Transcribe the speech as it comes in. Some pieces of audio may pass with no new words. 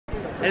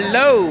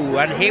Hello,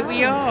 and here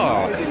we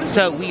are.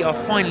 So we are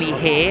finally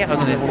here.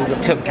 I'm going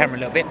to tilt the camera a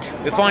little bit.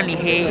 We're finally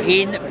here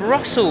in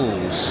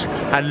Brussels.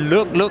 And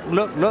look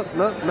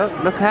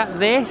at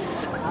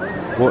this.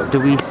 What do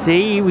we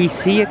see? We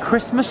see a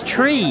Christmas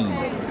tree.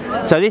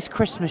 So this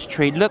Christmas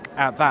tree, look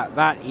at that.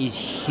 That is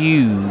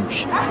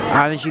huge.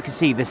 And as you can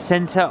see, the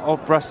centre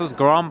of Brussels,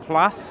 Grand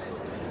Place,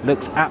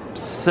 looks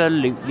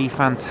absolutely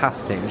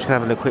fantastic. I'm just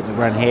going to have a quick look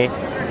around here.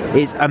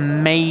 It's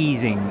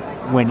amazing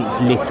when it's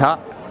lit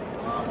up.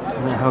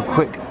 I'm going to have a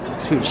quick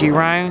switchy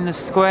round the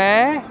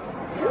square.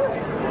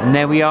 And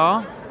there we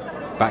are,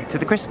 back to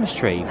the Christmas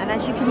tree. And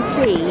as you can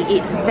see,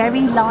 it's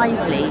very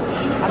lively.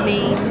 I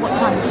mean, what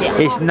time is it?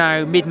 It's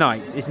now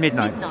midnight. It's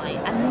midnight.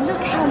 And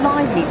look how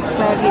lively the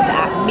square is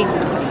at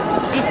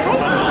midnight. It's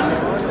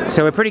crazy.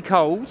 So we're pretty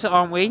cold,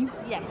 aren't we?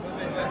 Yes.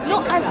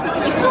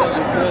 It's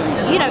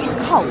not, you know, it's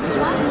cold,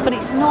 but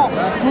it's not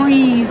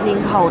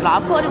freezing cold.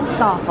 Like, I've got a little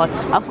scarf on,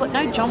 I've got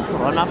no jumper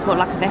on, I've got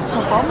like a vest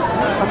top on,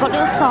 I've got a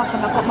little scarf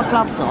on, I've got my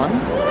gloves on,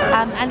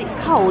 and it's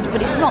cold,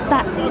 but it's not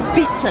that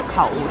bitter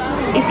cold.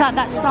 It's like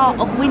that start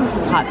of winter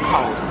type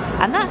cold.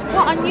 And that's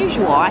quite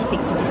unusual, I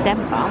think, for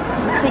December.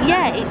 But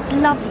yeah, it's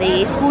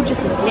lovely, it's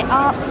gorgeous, it's lit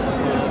up,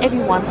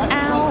 everyone's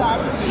out,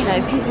 you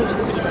know, people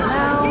just sitting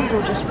around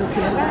or just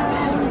walking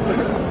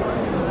around.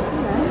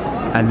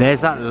 And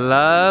there's that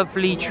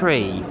lovely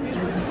tree.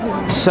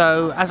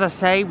 So, as I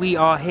say, we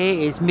are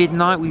here, it's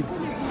midnight, we've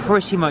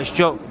pretty much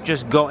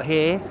just got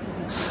here.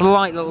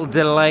 Slight little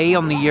delay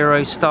on the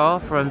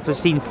Eurostar for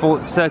unforeseen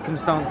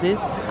circumstances.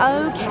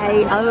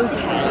 Okay.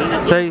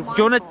 So, do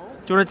you want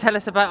to tell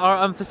us about our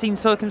unforeseen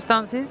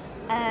circumstances?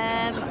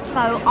 So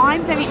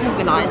I'm very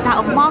organised.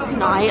 Out of Mark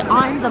and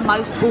I'm the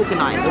most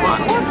organised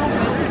one.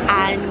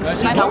 And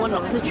we go on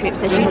lots of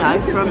trips, as you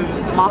know, from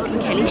Mark and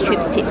Kelly's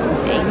Trips, Tips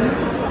and Things.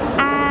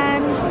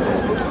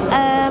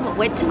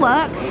 Went to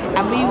work,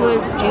 and we were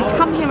due to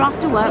come here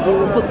after work. We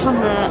were booked on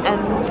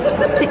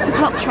the 6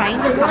 o'clock train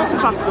to come to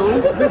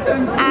Brussels,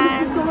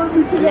 and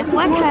left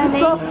work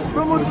early,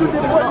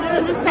 got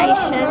to the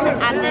station,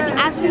 and then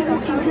as we were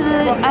walking to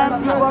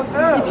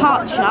the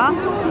departure,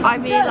 I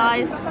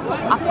realised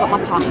I forgot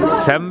my passport.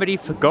 Somebody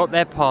forgot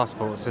their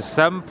passport, so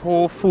some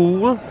poor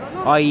fool,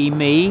 i.e.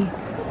 me,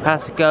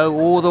 has to go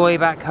all the way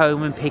back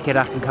home and pick it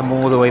up and come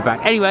all the way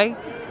back. Anyway,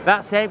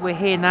 that said, we're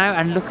here now,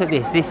 and look at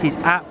this. This is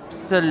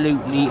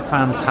absolutely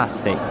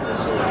fantastic.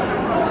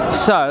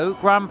 So,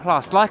 Grand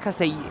Place, like I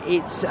say,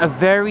 it's a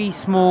very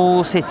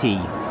small city.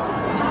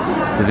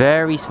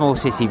 Very small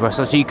city,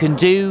 Brussels. So you can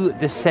do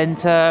the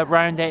centre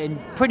around it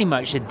in pretty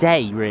much a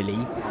day,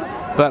 really.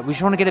 But we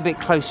just want to get a bit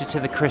closer to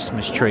the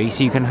Christmas tree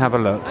so you can have a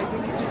look.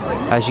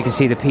 As you can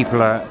see, the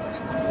people are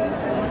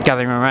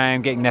gathering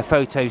around, getting their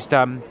photos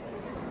done.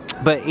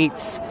 But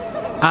it's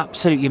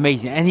absolutely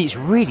amazing, and it's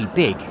really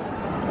big.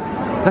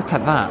 Look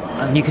at that,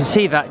 and you can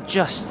see that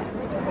just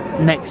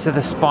next to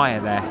the spire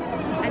there.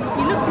 And if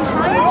you look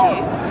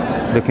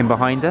behind you... Looking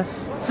behind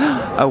us?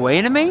 Away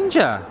in a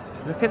manger!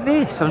 Look at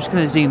this, I'm just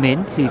going to zoom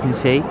in so you can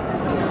see.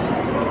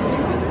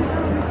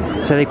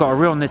 So they've got a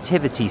real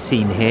nativity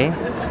scene here.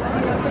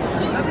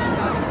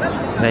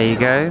 There you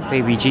go,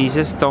 baby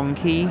Jesus,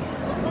 donkey,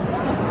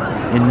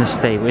 in the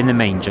stable, in the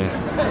manger.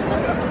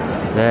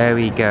 There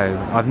we go.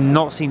 I've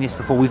not seen this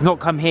before. We've not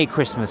come here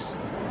Christmas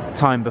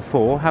time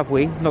before, have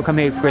we? Not come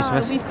here for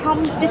Christmas? No, we've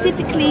come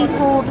specifically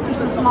for the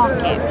Christmas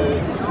market.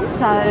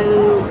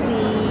 So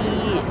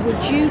we were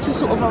due to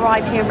sort of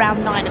arrive here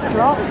around 9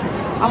 o'clock.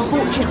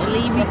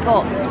 Unfortunately, we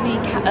got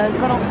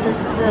off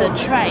the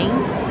train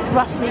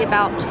roughly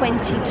about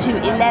 20 to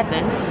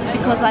 11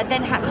 because I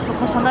then had to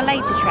book us on a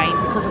later train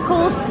because, of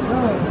course,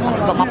 I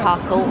forgot my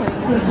passport.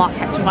 Mark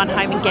had to run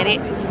home and get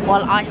it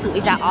while I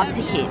sorted out our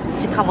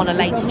tickets to come on a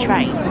later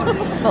train.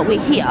 But we're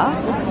here,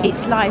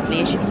 it's lively,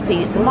 as you can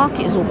see. The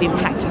market has all been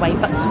packed away,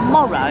 but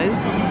tomorrow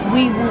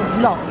we will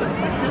vlog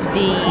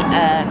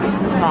the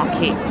Christmas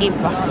market in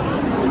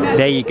Brussels.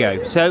 There you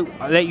go. So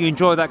I'll let you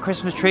enjoy that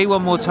Christmas tree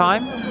one more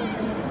time.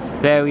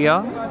 There we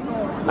are.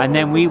 And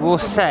then we will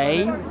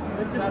say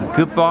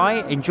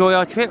goodbye, enjoy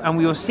our trip, and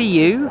we will see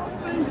you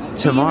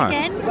tomorrow. See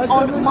you again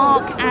on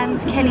Mark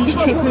and Kelly's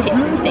Trips,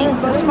 Tips and Things.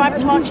 Subscribe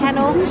to our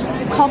channel,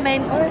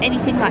 comment,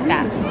 anything like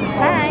that.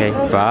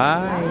 Thanks. Okay,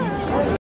 bye.